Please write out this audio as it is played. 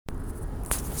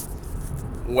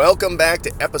Welcome back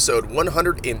to episode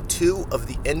 102 of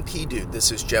the NP Dude.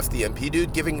 This is Jeff, the NP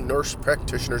Dude, giving nurse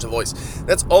practitioners a voice.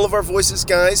 That's all of our voices,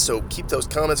 guys, so keep those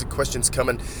comments and questions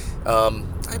coming. I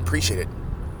appreciate it.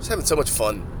 Just having so much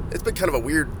fun. It's been kind of a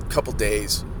weird couple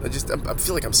days. I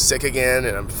feel like I'm sick again,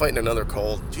 and I'm fighting another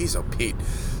cold. Jeez, oh, Pete.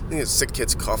 I think it's sick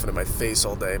kids coughing in my face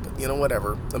all day, but,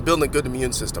 whatever. I'm building a good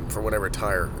immune system for when I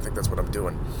retire. I think that's what I'm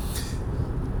doing.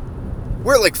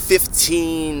 We're at like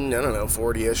 15,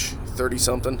 40-ish,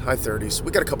 30-something, high 30s.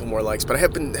 We got a couple more likes, but I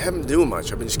haven't been doing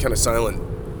much. I've been just kind of silent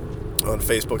on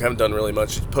Facebook. Haven't done really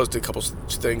much. Posted a couple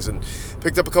things and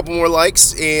picked up a couple more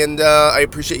likes, and I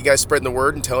appreciate you guys spreading the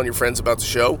word and telling your friends about the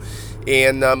show.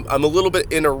 And I'm a little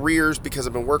bit in arrears because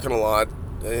I've been working a lot,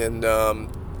 and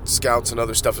Scouts and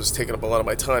other stuff has taken up a lot of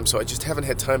my time, so I just haven't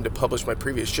had time to publish my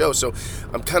previous show. So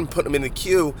I'm kind of putting them in the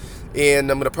queue,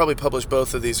 and I'm going to probably publish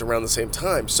both of these around the same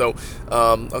time. So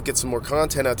I'll get some more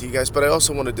content out to you guys, but I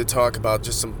also wanted to talk about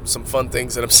just some fun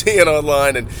things that I'm seeing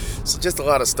online, and just a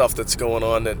lot of stuff that's going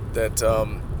on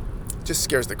that just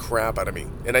scares the crap out of me.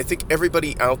 And I think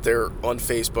everybody out there on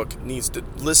Facebook needs to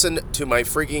listen to my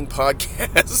freaking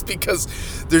podcast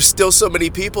because there's still so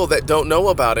many people that don't know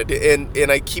about it.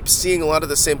 And I keep seeing a lot of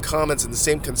the same comments and the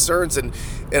same concerns. And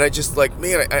I just like,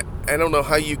 man, I don't know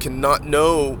how you can not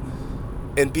know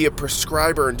and be a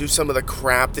prescriber and do some of the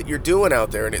crap that you're doing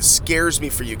out there. And it scares me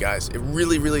for you guys. It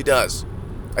really, really does.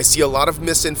 I see a lot of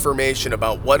misinformation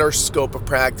about what our scope of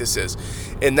practice is,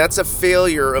 and that's a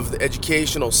failure of the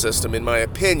educational system, in my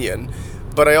opinion.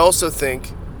 But I also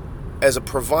think, as a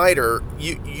provider,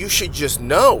 you should just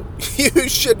know. You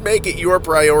should make it your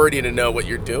priority to know what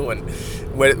you're doing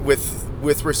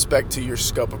with respect to your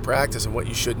scope of practice and what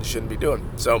you should and shouldn't be doing.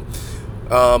 So,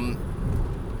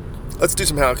 let's do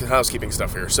some housekeeping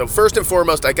stuff here. So first and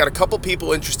foremost, I got a couple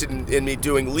people interested in me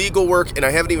doing legal work, and I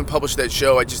haven't even published that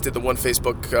show. I just did the one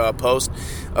Facebook post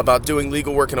about doing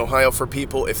legal work in Ohio for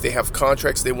people if they have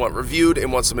contracts they want reviewed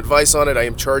and want some advice on it. I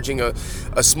am charging a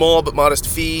small but modest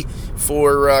fee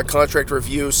for contract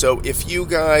review. So if you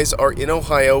guys are in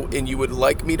Ohio and you would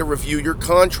like me to review your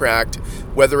contract,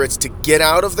 whether it's to get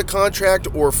out of the contract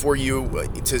or for you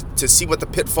to see what the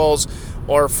pitfalls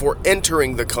are for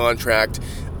entering the contract,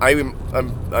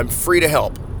 I'm free to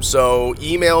help. So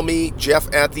email me,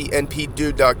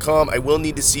 jeff@thenpdude.com. I will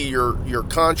need to see your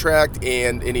contract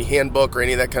and any handbook or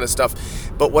any of that kind of stuff.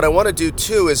 But what I want to do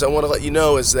too is I want to let you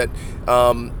know is that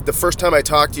the first time I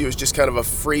talk to you is just kind of a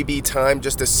freebie time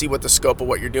just to see what the scope of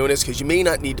what you're doing is, because you may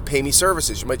not need to pay me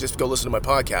services. You might just go listen to my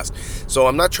podcast. So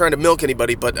I'm not trying to milk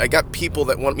anybody, but I got people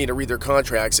that want me to read their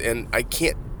contracts, and I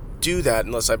can't do that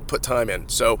unless I put time in.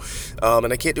 So,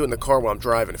 and I can't do it in the car while I'm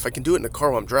driving. If I can do it in the car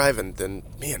while I'm driving, then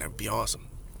man, that'd be awesome.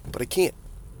 But I can't,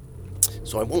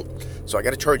 so I won't. So I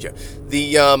got to charge you.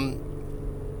 The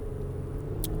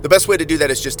best way to do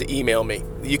that is just to email me.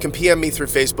 You can PM me through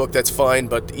Facebook, that's fine,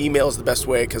 but email is the best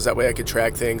way because that way I can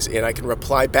track things and I can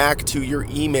reply back to your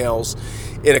emails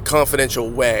in a confidential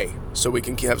way. So we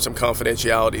can have some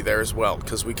confidentiality there as well,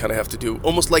 because we kind of have to do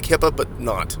almost like HIPAA, but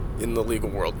not in the legal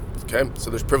world. Okay, so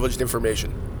there's privileged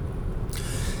information,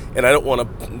 and I don't want to,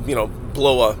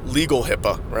 blow a legal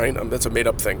HIPAA, right? That's a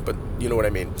made-up thing, but you know what I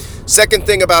mean. Second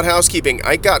thing about housekeeping,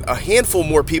 I got a handful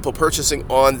more people purchasing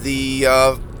on the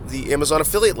Amazon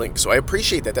affiliate link, so I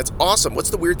appreciate that. That's awesome.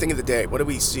 What's the weird thing of the day? What do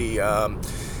we see?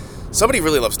 Somebody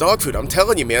really loves dog food. I'm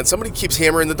telling you, man. Somebody keeps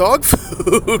hammering the dog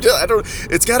food.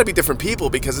 It's got to be different people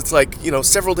because it's like,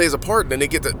 several days apart, and then they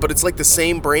get but it's like the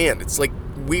same brand. It's like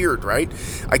weird, right?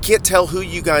 I can't tell who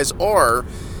you guys are,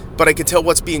 but I can tell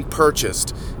what's being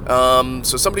purchased. So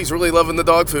somebody's really loving the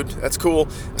dog food. That's cool.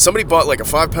 Somebody bought like a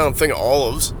 5-pound thing of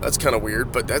olives. That's kind of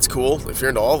weird, but that's cool. If you're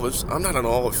into olives, I'm not an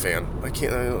olive fan. I don't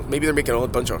know. Maybe they're making a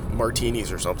bunch of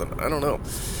martinis or something. I don't know.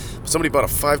 Somebody bought a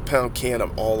 5-pound can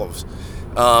of olives.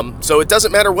 So it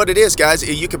doesn't matter what it is, guys.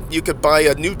 You could buy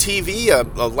a new TV, a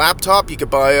laptop. You could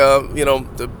buy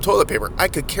the toilet paper. I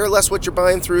could care less what you're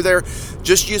buying through there.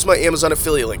 Just use my Amazon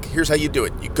affiliate link. Here's how you do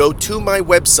it. You go to my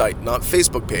website, not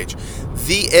Facebook page,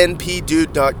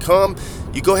 thenpdude.com.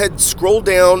 You go ahead and scroll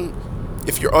down.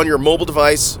 If you're on your mobile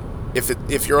device,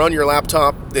 if you're on your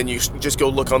laptop, then you just go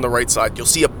look on the right side. You'll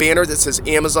see a banner that says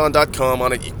Amazon.com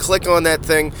on it. You click on that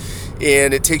thing,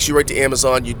 and it takes you right to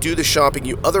Amazon. You do the shopping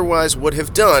you otherwise would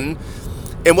have done,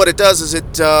 and what it does is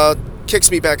it kicks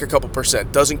me back a couple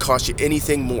percent. Doesn't cost you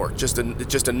anything more. Just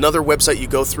another website you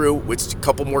go through with a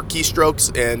couple more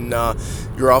keystrokes, and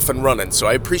you're off and running. So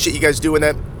I appreciate you guys doing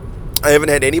that. I haven't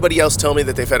had anybody else tell me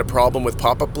that they've had a problem with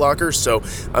pop-up blockers, so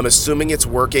I'm assuming it's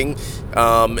working,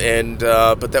 but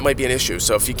that might be an issue.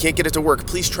 So if you can't get it to work,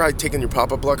 please try taking your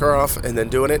pop-up blocker off and then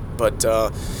doing it. But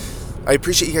I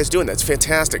appreciate you guys doing that. It's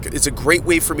fantastic. It's a great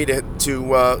way for me to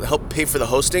help pay for the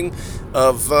hosting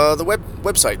of the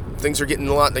website. Things are getting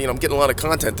a lot. I'm getting a lot of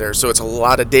content there, so it's a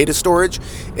lot of data storage,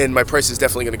 and my price is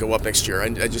definitely going to go up next year.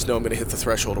 I just know I'm going to hit the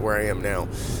threshold of where I am now,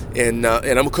 and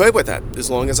I'm okay with that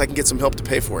as long as I can get some help to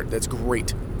pay for it. That's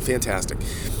great, fantastic.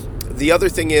 The other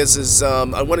thing is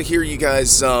I want to hear you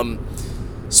guys.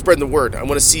 Spreading the word. I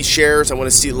want to see shares. I want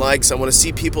to see likes. I want to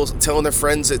see people telling their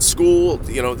friends at school,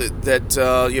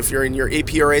 that if you're in your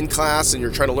APRN class and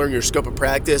you're trying to learn your scope of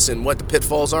practice and what the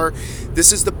pitfalls are,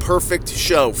 this is the perfect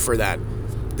show for that.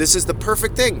 This is the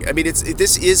perfect thing. I mean,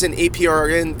 this is an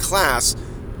APRN class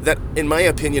that, in my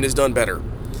opinion, is done better.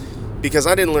 Because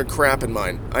I didn't learn crap in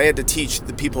mine. I had to teach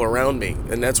the people around me.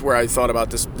 And that's where I thought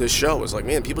about this show. It was like,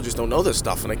 man, people just don't know this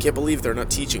stuff. And I can't believe they're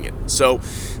not teaching it. So,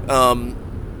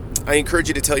 I encourage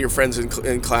you to tell your friends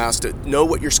in class to know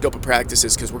what your scope of practice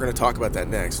is, because we're going to talk about that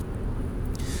next.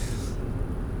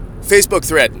 Facebook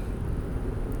thread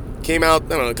came out,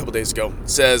 a couple days ago. It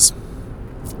says,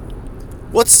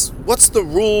 what's the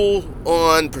rule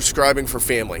on prescribing for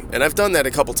family? And I've done that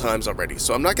a couple times already,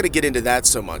 so I'm not going to get into that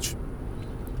so much.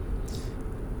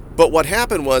 But what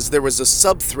happened was there was a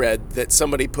sub-thread that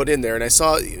somebody put in there, and I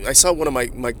saw one of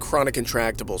my chronic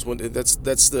intractables.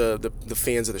 That's the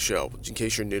fans of the show, in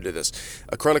case you're new to this.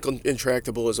 A chronic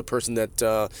intractable is a person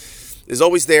that is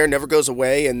always there, never goes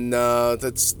away, and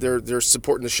they're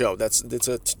supporting the show. It's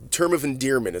a term of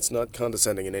endearment. It's not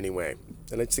condescending in any way,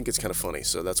 and I think it's kind of funny,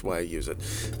 so that's why I use it.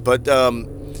 But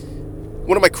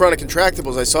one of my chronic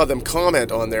intractables, I saw them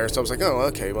comment on there, so I was like, oh,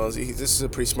 okay, well, this is a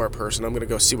pretty smart person. I'm going to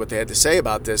go see what they had to say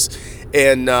about this.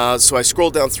 And so I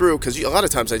scrolled down through, because a lot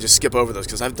of times I just skip over those,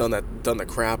 because I've done the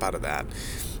crap out of that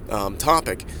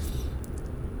topic.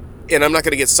 And I'm not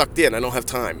going to get sucked in. I don't have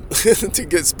time to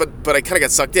get, but I kind of got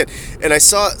sucked in. And I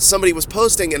saw somebody was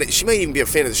posting, and she might even be a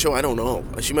fan of the show. I don't know.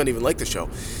 She might even like the show.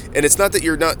 And it's not that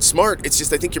you're not smart. It's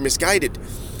just I think you're misguided.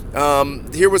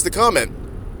 Here was the comment.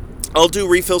 I'll do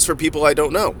refills for people I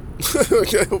don't know.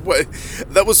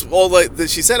 That was all that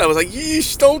she said. I was like,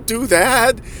 yeesh, don't do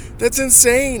that. That's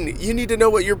insane. You need to know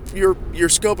what your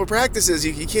scope of practice is.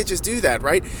 You can't just do that,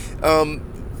 right?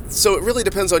 So it really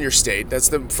depends on your state. That's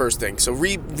the first thing. So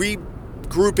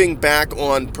regrouping back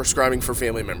on prescribing for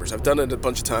family members. I've done it a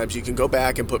bunch of times. You can go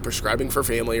back and put prescribing for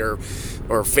family or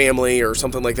family or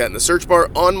something like that in the search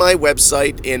bar on my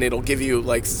website, and it'll give you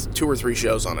like 2 or 3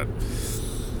 shows on it.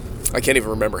 I can't even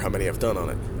remember how many I've done on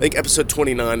it. I think episode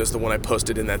 29 is the one I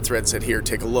posted in that thread, said, here,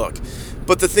 take a look.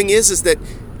 But the thing is that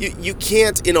you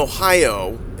can't, in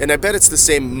Ohio, and I bet it's the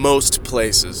same most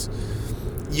places,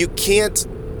 you can't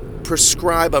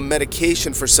prescribe a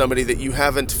medication for somebody that you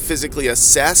haven't physically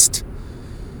assessed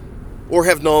or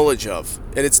have knowledge of.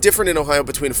 And it's different in Ohio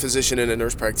between a physician and a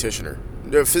nurse practitioner.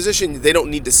 A physician, they don't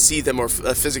need to see them or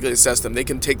physically assess them. They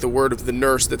can take the word of the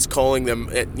nurse that's calling them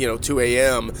at 2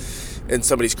 a.m., and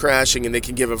somebody's crashing, and they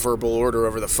can give a verbal order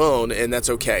over the phone, and that's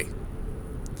okay.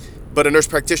 But a nurse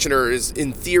practitioner is,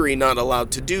 in theory, not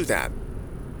allowed to do that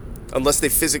unless they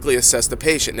physically assess the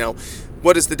patient. Now,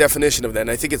 what is the definition of that?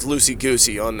 And I think it's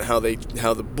loosey-goosey on how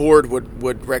the board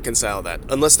would reconcile that.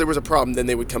 Unless there was a problem, then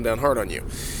they would come down hard on you.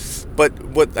 But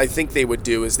what I think they would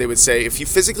do is they would say, if you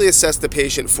physically assess the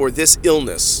patient for this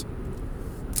illness,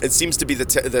 it seems to be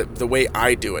the way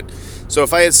I do it. So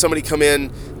if I had somebody come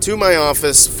in to my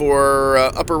office for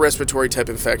upper respiratory type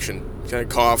infection, kind of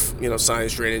cough,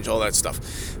 sinus drainage, all that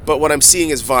stuff. But what I'm seeing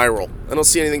is viral. I don't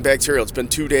see anything bacterial. It's been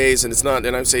 2 days and it's not.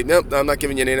 And I say, nope, I'm not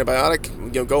giving you an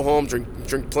antibiotic. Go home,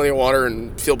 drink plenty of water,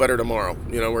 and feel better tomorrow.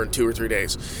 We're in 2 or 3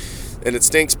 days, and it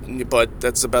stinks, but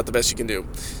that's about the best you can do.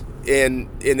 And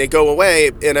they go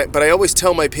away, but I always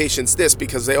tell my patients this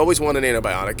because they always want an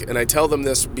antibiotic, and I tell them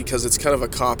this because it's kind of a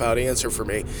cop-out answer for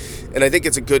me, and I think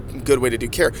it's a good way to do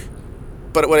care.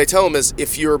 But what I tell them is,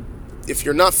 if you're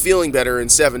not feeling better in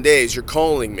 7 days, you're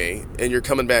calling me, and you're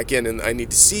coming back in, and I need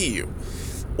to see you.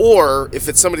 Or if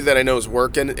it's somebody that I know is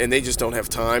working, and they just don't have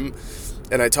time,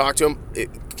 and I talk to them,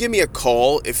 give me a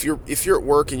call. If you're at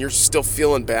work and you're still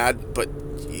feeling bad, but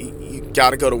you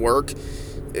got to go to work.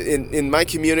 In my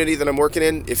community that I'm working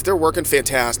in, if they're working,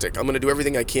 fantastic. I'm going to do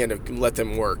everything I can to let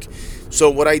them work. So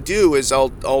what I do is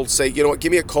I'll say, what,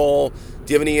 give me a call.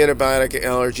 Do you have any antibiotic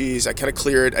allergies? I kind of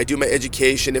clear it. I do my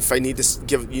education if I need to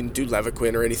do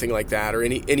Levaquin or anything like that, or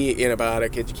any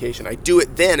antibiotic education. I do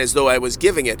it then as though I was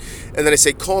giving it. And then I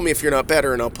say, call me if you're not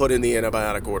better, and I'll put in the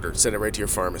antibiotic order, send it right to your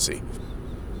pharmacy.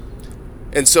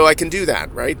 And so I can do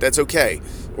that, right? That's okay.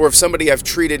 Or if somebody I've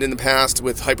treated in the past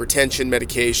with hypertension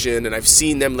medication and I've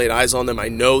seen them, laid eyes on them, I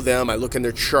know them, I look in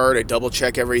their chart, I double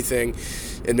check everything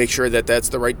and make sure that that's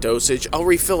the right dosage, I'll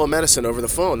refill a medicine over the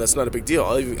phone. That's not a big deal.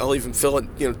 I'll even fill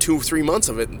it, 2 or 3 months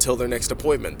of it until their next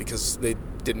appointment because they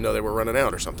didn't know they were running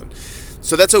out or something.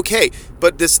 So that's okay.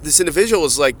 But this individual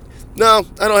is like, no,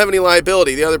 I don't have any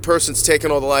liability. The other person's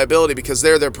taking all the liability because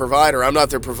they're their provider. I'm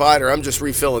not their provider. I'm just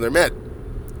refilling their med.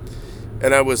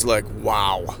 And I was like,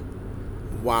 wow.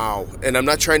 And I'm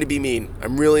not trying to be mean.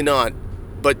 I'm really not.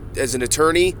 But as an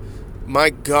attorney, my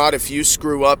God, if you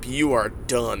screw up, you are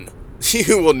done.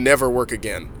 You will never work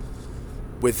again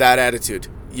with that attitude.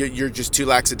 You're just too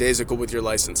lackadaisical with your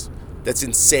license. That's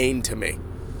insane to me.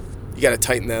 You got to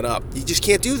tighten that up. You just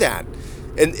can't do that.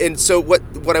 And so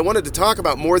what I wanted to talk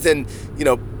about more than,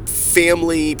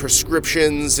 family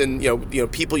prescriptions and,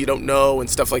 people you don't know and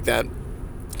stuff like that,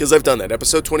 because I've done that.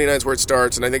 Episode 29 is where it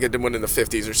starts, and I think I did one in the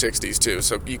 50s or 60s too.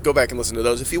 So you go back and listen to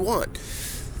those if you want.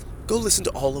 Go listen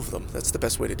to all of them. That's the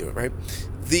best way to do it, right?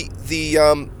 The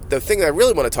thing that I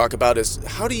really want to talk about is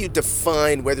how do you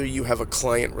define whether you have a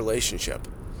client relationship?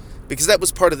 Because that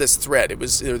was part of this thread. It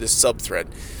was this sub-thread.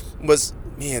 Was,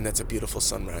 man, that's a beautiful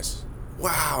sunrise.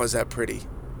 Wow, is that pretty?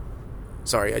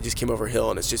 Sorry, I just came over a hill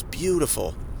and it's just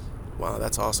beautiful. Wow,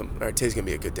 that's awesome. All right, today's going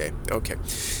to be a good day. Okay.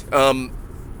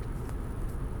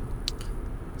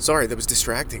 Sorry, that was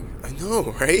distracting. I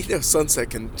know, right?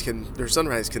 Sunset or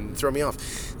sunrise can throw me off.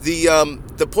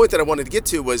 The point that I wanted to get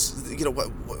to was,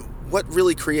 what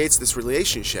really creates this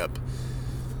relationship,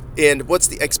 and what's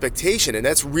the expectation, and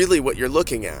that's really what you're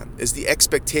looking at is the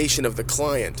expectation of the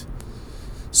client.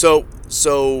 So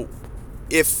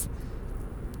if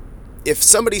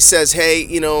somebody says, hey,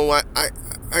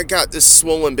 I got this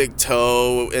swollen big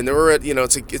toe, and they're at,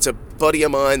 it's a buddy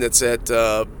of mine that's at,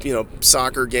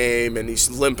 soccer game, and he's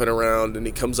limping around, and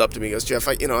he comes up to me and goes, Jeff,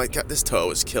 I got this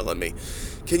toe is killing me.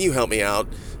 Can you help me out?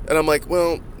 And I'm like,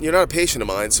 well, you're not a patient of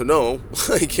mine, so no,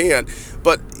 I can't.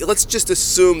 But let's just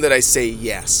assume that I say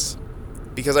yes,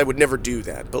 because I would never do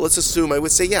that. But let's assume I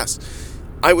would say yes.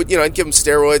 I would, I'd give him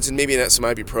steroids and maybe some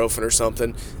ibuprofen or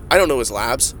something. I don't know his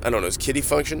labs. I don't know his kidney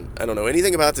function. I don't know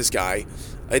anything about this guy.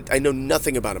 I know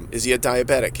nothing about him. Is he a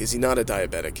diabetic? Is he not a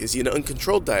diabetic? Is he an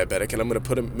uncontrolled diabetic? And I'm going to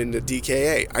put him into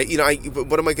DKA.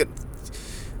 What am I going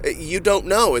to... You don't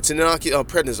know. It's an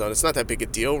prednisone. It's not that big a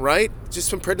deal, right? Just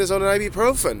some prednisone and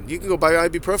ibuprofen. You can go buy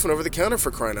ibuprofen over the counter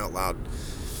for crying out loud.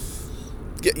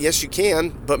 Yes, you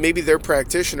can, but maybe their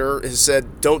practitioner has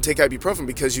said, don't take ibuprofen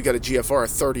because you got a GFR of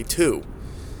 32.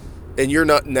 And you're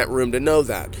not in that room to know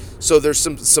that. So there's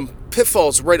some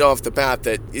pitfalls right off the bat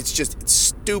that it's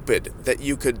stupid that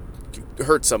you could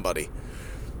hurt somebody.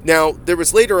 Now, there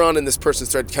was later on in this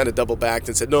person's thread kind of double backed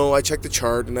and said, no, I checked the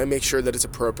chart and I make sure that it's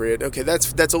appropriate. Okay,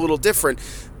 that's a little different.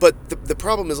 But the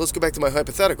problem is, let's go back to my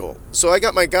hypothetical. So I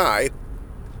got my guy,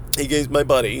 he's my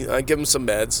buddy, I give him some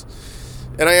meds.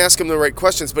 And I ask him the right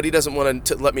questions, but he doesn't want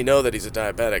to let me know that he's a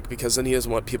diabetic, because then he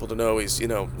doesn't want people to know he's a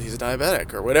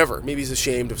diabetic or whatever. Maybe he's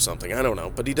ashamed of something. I don't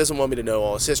know. But he doesn't want me to know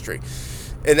all his history.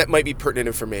 And that might be pertinent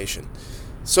information.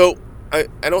 So I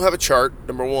don't have a chart,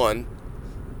 number one.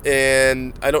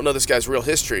 And I don't know this guy's real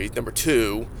history, number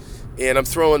two. And I'm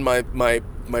throwing my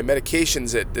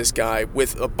medications at this guy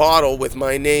with a bottle with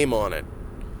my name on it.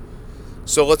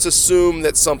 So let's assume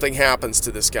that something happens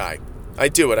to this guy. I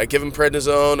do it. I give him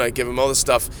prednisone. I give him all this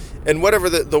stuff. And whatever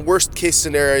the worst case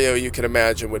scenario you can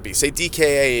imagine would be. Say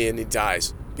DKA and he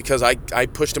dies because I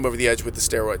pushed him over the edge with the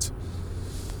steroids.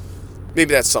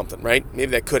 Maybe that's something, right?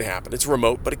 Maybe that could happen. It's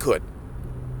remote, but it could.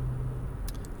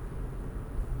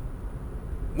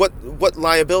 What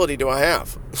liability do I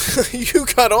have? You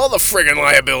got all the friggin'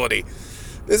 liability.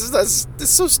 This is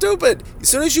so stupid. As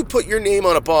soon as you put your name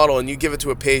on a bottle and you give it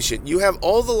to a patient, you have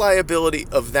all the liability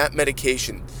of that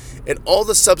medication and all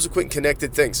the subsequent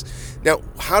connected things. Now,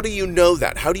 how do you know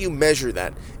that? How do you measure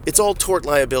that? It's all tort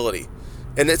liability.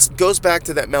 And it goes back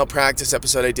to that malpractice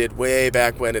episode I did way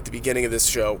back when at the beginning of this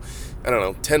show,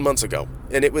 10 months ago.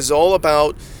 And it was all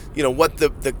about, what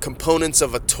the components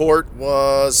of a tort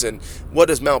was and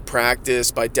what is malpractice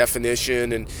by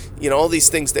definition and, all these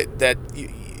things that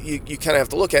you kind of have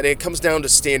to look at. It comes down to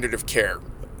standard of care.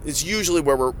 It's usually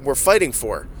where we're fighting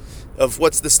for, of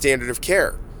what's the standard of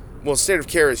care. Well, standard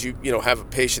of care is you have a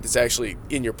patient that's actually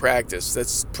in your practice.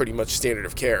 That's pretty much standard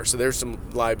of care. So there's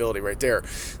some liability right there.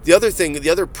 The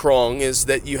other prong is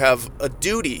that you have a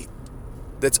duty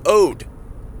that's owed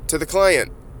to the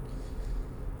client,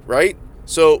 right?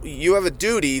 So you have a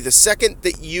duty the second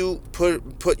that you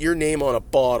put your name on a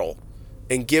bottle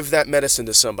and give that medicine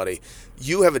to somebody,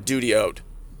 you have a duty owed.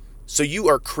 So you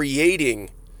are creating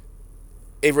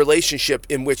a relationship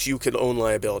in which you could own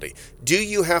liability? Do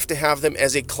you have to have them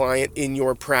as a client in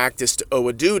your practice to owe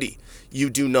a duty? You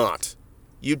do not.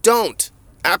 You don't.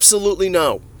 Absolutely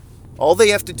no. All they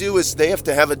have to do is they have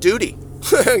to have a duty.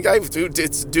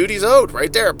 It's duties owed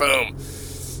right there. Boom.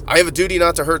 I have a duty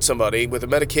not to hurt somebody with a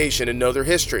medication and know their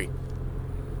history.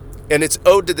 And it's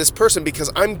owed to this person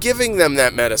because I'm giving them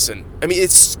that medicine. I mean,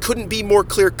 it couldn't be more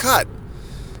clear cut.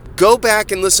 Go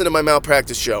back and listen to my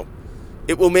malpractice show.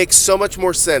 It will make so much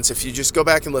more sense if you just go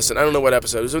back and listen. I don't know what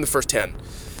episode. It was in the first 10.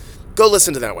 Go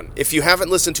listen to that one. If you haven't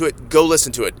listened to it, go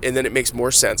listen to it, and then it makes more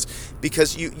sense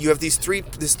because you have this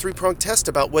three-pronged test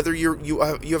about whether you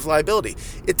have liability.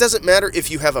 It doesn't matter if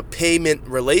you have a payment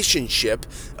relationship,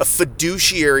 a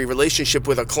fiduciary relationship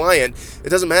with a client. It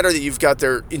doesn't matter that you've got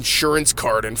their insurance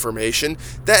card information.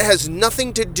 That has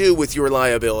nothing to do with your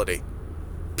liability.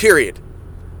 Period.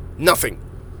 Nothing.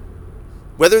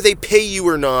 Whether they pay you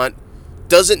or not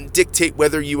doesn't dictate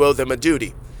whether you owe them a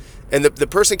duty. And the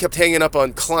person kept hanging up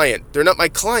on client. They're not my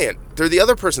client. They're the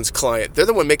other person's client. They're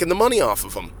the one making the money off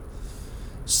of them.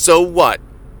 So what?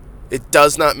 It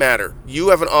does not matter.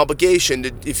 You have an obligation.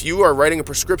 If you are writing a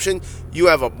prescription, you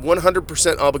have a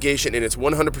 100% obligation, and it's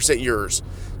 100% yours.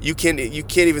 You can't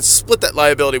even split that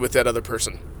liability with that other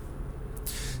person.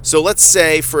 So let's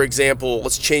say, for example,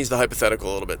 let's change the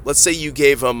hypothetical a little bit. Let's say you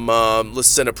gave them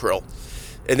lisinopril.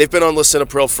 And they've been on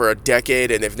lisinopril for a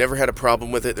decade, and they've never had a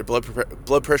problem with it. Their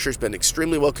blood pressure's been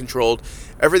extremely well controlled.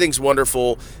 Everything's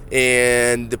wonderful,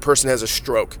 and the person has a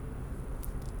stroke.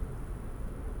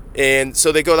 And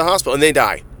so they go to the hospital, and they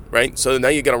die, right? So now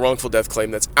you got a wrongful death claim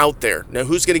that's out there. Now,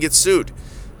 who's going to get sued?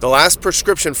 The last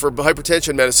prescription for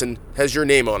hypertension medicine has your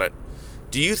name on it.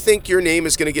 Do you think your name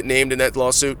is going to get named in that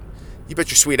lawsuit? You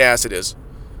bet your sweet ass it is.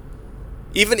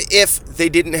 Even if they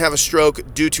didn't have a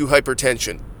stroke due to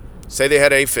hypertension. Say they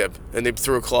had AFib and they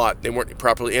threw a clot. They weren't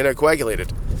properly anticoagulated.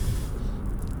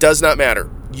 Does not matter.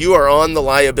 You are on the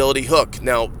liability hook.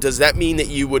 Now, does that mean that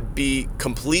you would be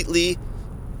completely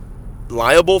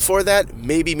liable for that?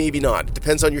 Maybe, maybe not. It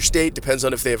depends on your state. Depends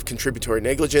on if they have contributory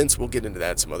negligence. We'll get into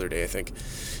that some other day, I think.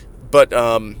 But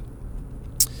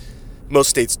most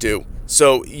states do.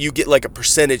 So you get like a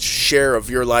percentage share of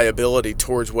your liability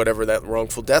towards whatever that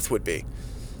wrongful death would be.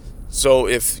 So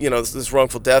if, this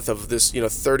wrongful death of this,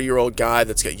 30-year-old guy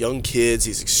that's got young kids,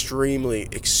 he's extremely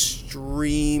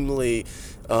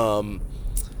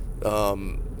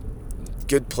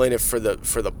good plaintiff for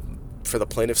the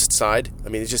plaintiff's side. I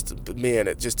mean, it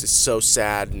just is so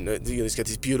sad. And he's got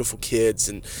these beautiful kids,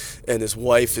 and his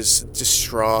wife is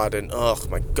distraught. And oh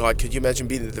my God, could you imagine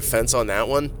being the defense on that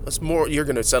one? You're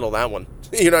going to settle that one.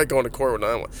 You're not going to court with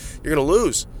that one. You're going to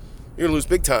lose. You're going to lose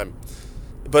big time.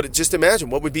 But just imagine,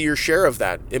 what would be your share of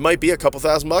that? It might be a couple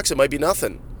 $1,000. It might be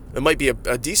nothing. It might be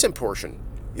a decent portion.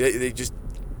 You just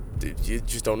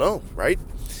don't know, right?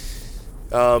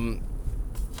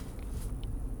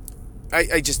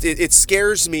 It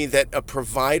scares me that a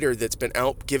provider that's been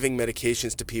out giving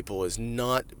medications to people is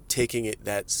not taking it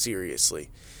that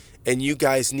seriously. And you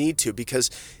guys need to, because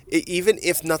even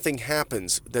if nothing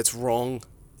happens that's wrong,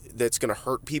 that's going to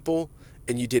hurt people,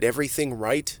 and you did everything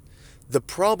right, the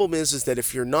problem is that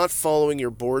if you're not following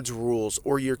your board's rules,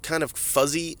 or you're kind of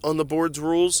fuzzy on the board's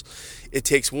rules, it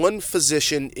takes one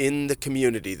physician in the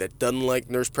community that doesn't like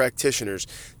nurse practitioners,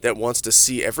 that wants to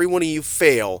see every one of you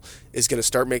fail, is going to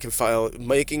start making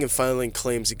and filing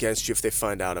claims against you if they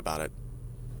find out about it.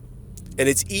 And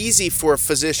it's easy for a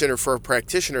physician or for a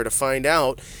practitioner to find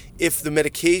out if the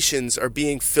medications are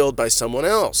being filled by someone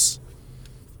else,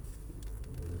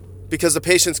 because the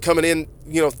patient's coming in,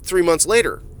 3 months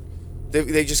later.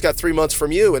 They just got 3 months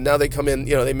from you, and now they come in,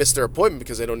 they missed their appointment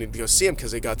because they don't need to go see them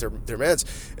because they got their meds.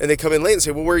 And they come in late and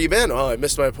say, well, where you been? Oh, I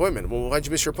missed my appointment. Well, why'd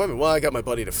you miss your appointment? Well, I got my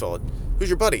buddy to fill it. Who's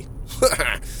your buddy?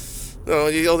 No,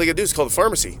 all they got to do is call the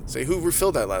pharmacy. Say, who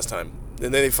refilled that last time?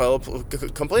 And then they file a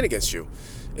complaint against you.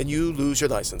 And you lose your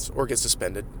license, or get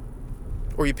suspended,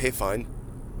 or you pay a fine.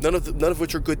 None of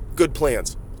which are good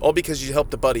plans. All because you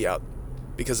helped a buddy out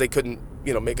because they couldn't,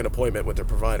 make an appointment with their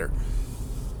provider.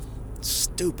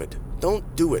 Stupid.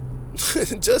 Don't do it.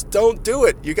 Just don't do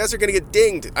it. You guys are going to get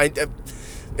dinged.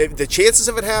 The chances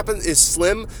of it happen is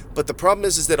slim, but the problem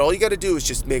is that all you got to do is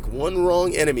just make one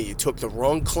wrong enemy. You took the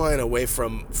wrong client away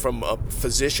from a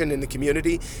physician in the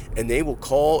community, and they will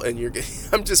call, and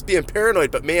I'm just being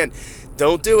paranoid, but man,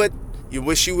 don't do it. You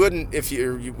wish you wouldn't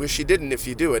you wish you didn't if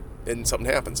you do it and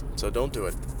something happens. So don't do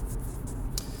it.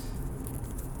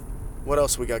 What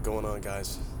else we got going on,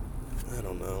 guys? I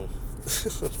don't know.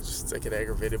 I get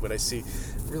aggravated when I see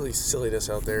really silliness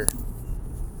out there.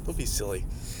 Don't be silly.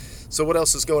 So what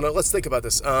else is going on? Let's think about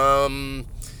this.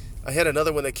 I had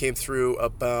another one that came through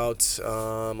about,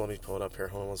 let me pull it up here.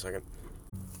 Hold on one second.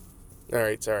 All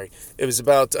right, sorry. It was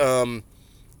about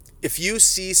if you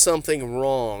see something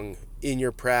wrong in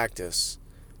your practice,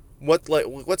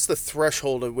 what's the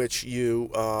threshold at which you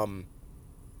are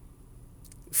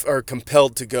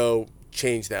compelled to go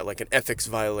change that, like an ethics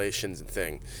violations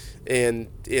thing? And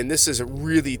this is, it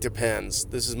really depends.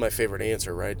 This is my favorite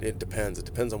answer, right? It depends. It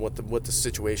depends on what the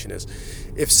situation is.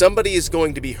 If somebody is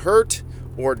going to be hurt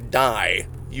or die,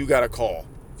 you got to call.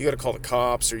 You got to call the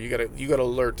cops, or you got to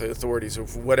alert the authorities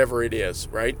of whatever it is,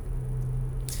 right?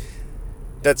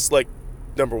 That's like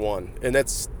number one, and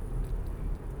that's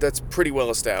pretty well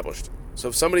established. So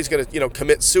if somebody's going to,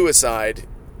 commit suicide,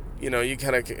 you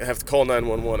kind of have to call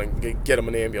 911 and get them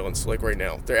an ambulance, like right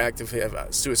now. They're actively have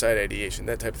suicide ideation,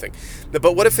 that type of thing.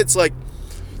 But what if it's like,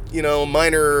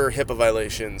 minor HIPAA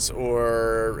violations,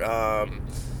 or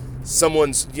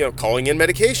someone's, calling in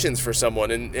medications for someone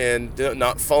and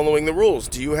not following the rules?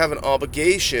 Do you have an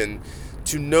obligation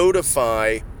to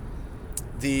notify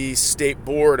the state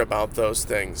board about those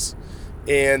things?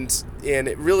 And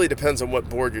it really depends on what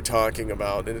board you're talking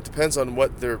about, and it depends on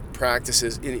what their practice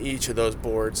is in each of those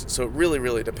boards. So it really,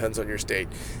 really depends on your state.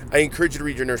 I encourage you to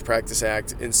read your Nurse Practice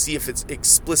Act and see if it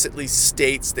explicitly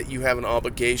states that you have an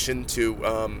obligation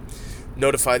to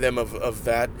notify them of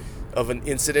an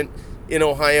incident. In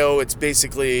Ohio, it's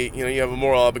basically, you have a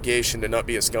moral obligation to not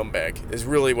be a scumbag, is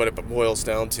really what it boils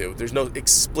down to. There's no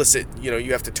explicit,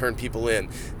 you have to turn people in.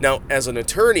 Now, as an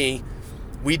attorney,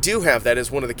 we do have that as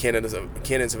one of the canons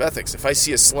of ethics. If I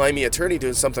see a slimy attorney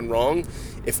doing something wrong,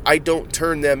 if I don't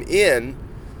turn them in,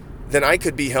 then I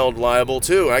could be held liable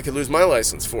too. I could lose my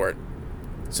license for it.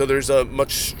 So there's a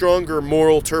much stronger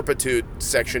moral turpitude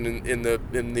section in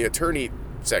the attorney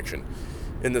section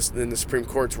in the Supreme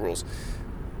Court's rules,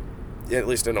 at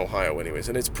least in Ohio, anyways.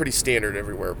 And it's pretty standard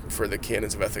everywhere for the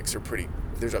canons of ethics.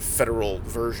 There's a federal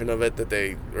version of it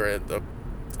or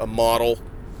a model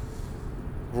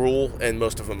rule, and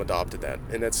most of them adopted that,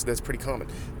 and that's pretty common.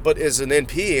 But as an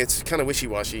NP, it's kind of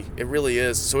wishy-washy. It really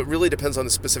is. So it really depends on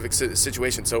the specific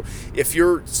situation. So if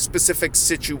your specific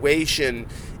situation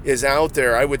is out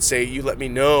there, I would say you let me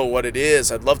know what it is.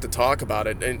 I'd love to talk about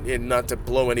it, and not to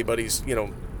blow anybody's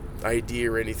ID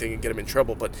or anything and get them in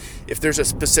trouble. But if there's a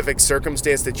specific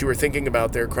circumstance that you were thinking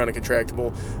about there, chronic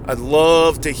intractable, I'd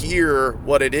love to hear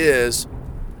what it is,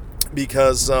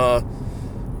 because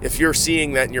if you're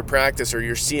seeing that in your practice, or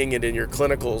you're seeing it in your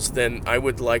clinicals, then I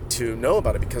would like to know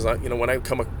about it, because when I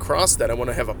come across that, I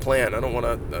want to have a plan. I don't want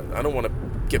to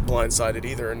get blindsided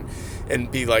either,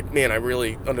 and be like, man, I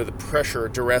really, under the pressure or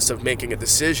duress of making a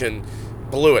decision,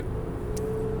 blew it.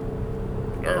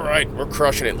 All right, we're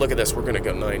crushing it. Look at this. We're going to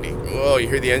go 90. Oh, you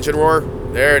hear the engine roar?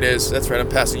 There it is. That's right. I'm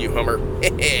passing you, Hummer.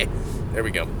 There we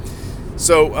go.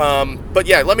 So, but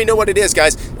yeah, let me know what it is,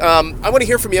 guys. I want to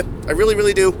hear from you. I really,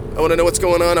 really do. I want to know what's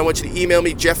going on. I want you to email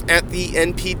me,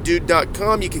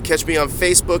 jeff@thenpdude.com. You can catch me on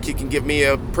Facebook. You can give me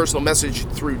a personal message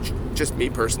through just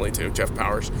me personally, too, Jeff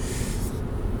Powers.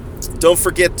 Don't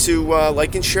forget to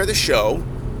like and share the show.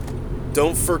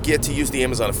 Don't forget to use the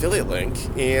Amazon affiliate link.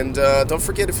 And don't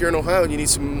forget, if you're in Ohio and you need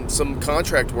some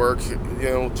contract work,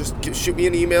 just shoot me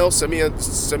an email, send me a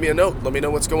note. Let me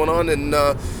know what's going on, and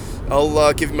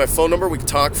I'll give you my phone number. We can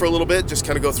talk for a little bit, just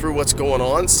kind of go through what's going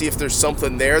on, see if there's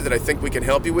something there that I think we can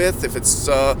help you with. If it's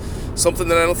something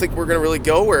that I don't think we're going to really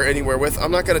go anywhere with,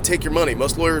 I'm not going to take your money.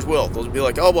 Most lawyers will. They'll be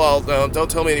like, oh, well,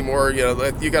 don't tell me anymore.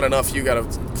 You got enough. You got a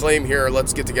claim here.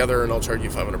 Let's get together, and I'll charge you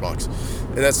 $500.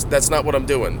 And that's not what I'm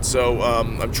doing. So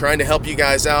I'm trying to help you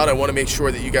guys out. I want to make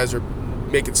sure that you guys are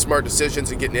making smart decisions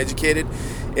and getting educated.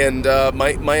 And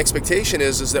my expectation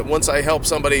is that once I help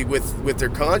somebody with their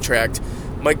contract,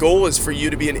 my goal is for you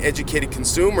to be an educated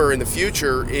consumer in the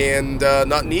future and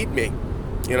not need me.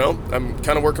 I'm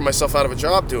kind of working myself out of a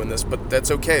job doing this, but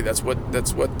that's okay. That's what I'm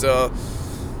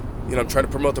trying to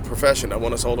promote the profession. I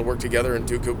want us all to work together and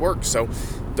do good work. So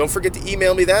don't forget to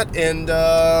email me that, and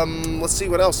let's see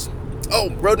what else. Oh,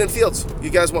 Roden and Fields. You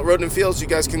guys want Roden and Fields? You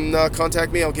guys can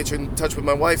contact me. I'll get you in touch with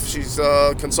my wife. She's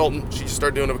a consultant. She just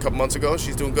started doing it a couple months ago.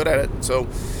 She's doing good at it. So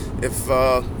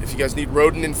if you guys need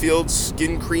Roden and Fields,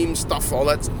 skin cream stuff, all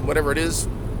that, whatever it is,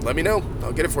 let me know.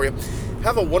 I'll get it for you.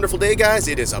 Have a wonderful day, guys.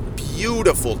 It is a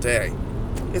beautiful day.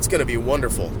 It's going to be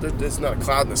wonderful. There's not a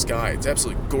cloud in the sky. It's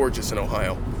absolutely gorgeous in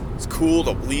Ohio. It's cool.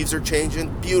 The leaves are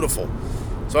changing. Beautiful.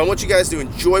 So I want you guys to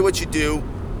enjoy what you do.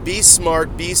 Be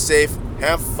smart. Be safe.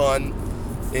 Have fun.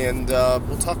 And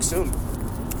we'll talk soon.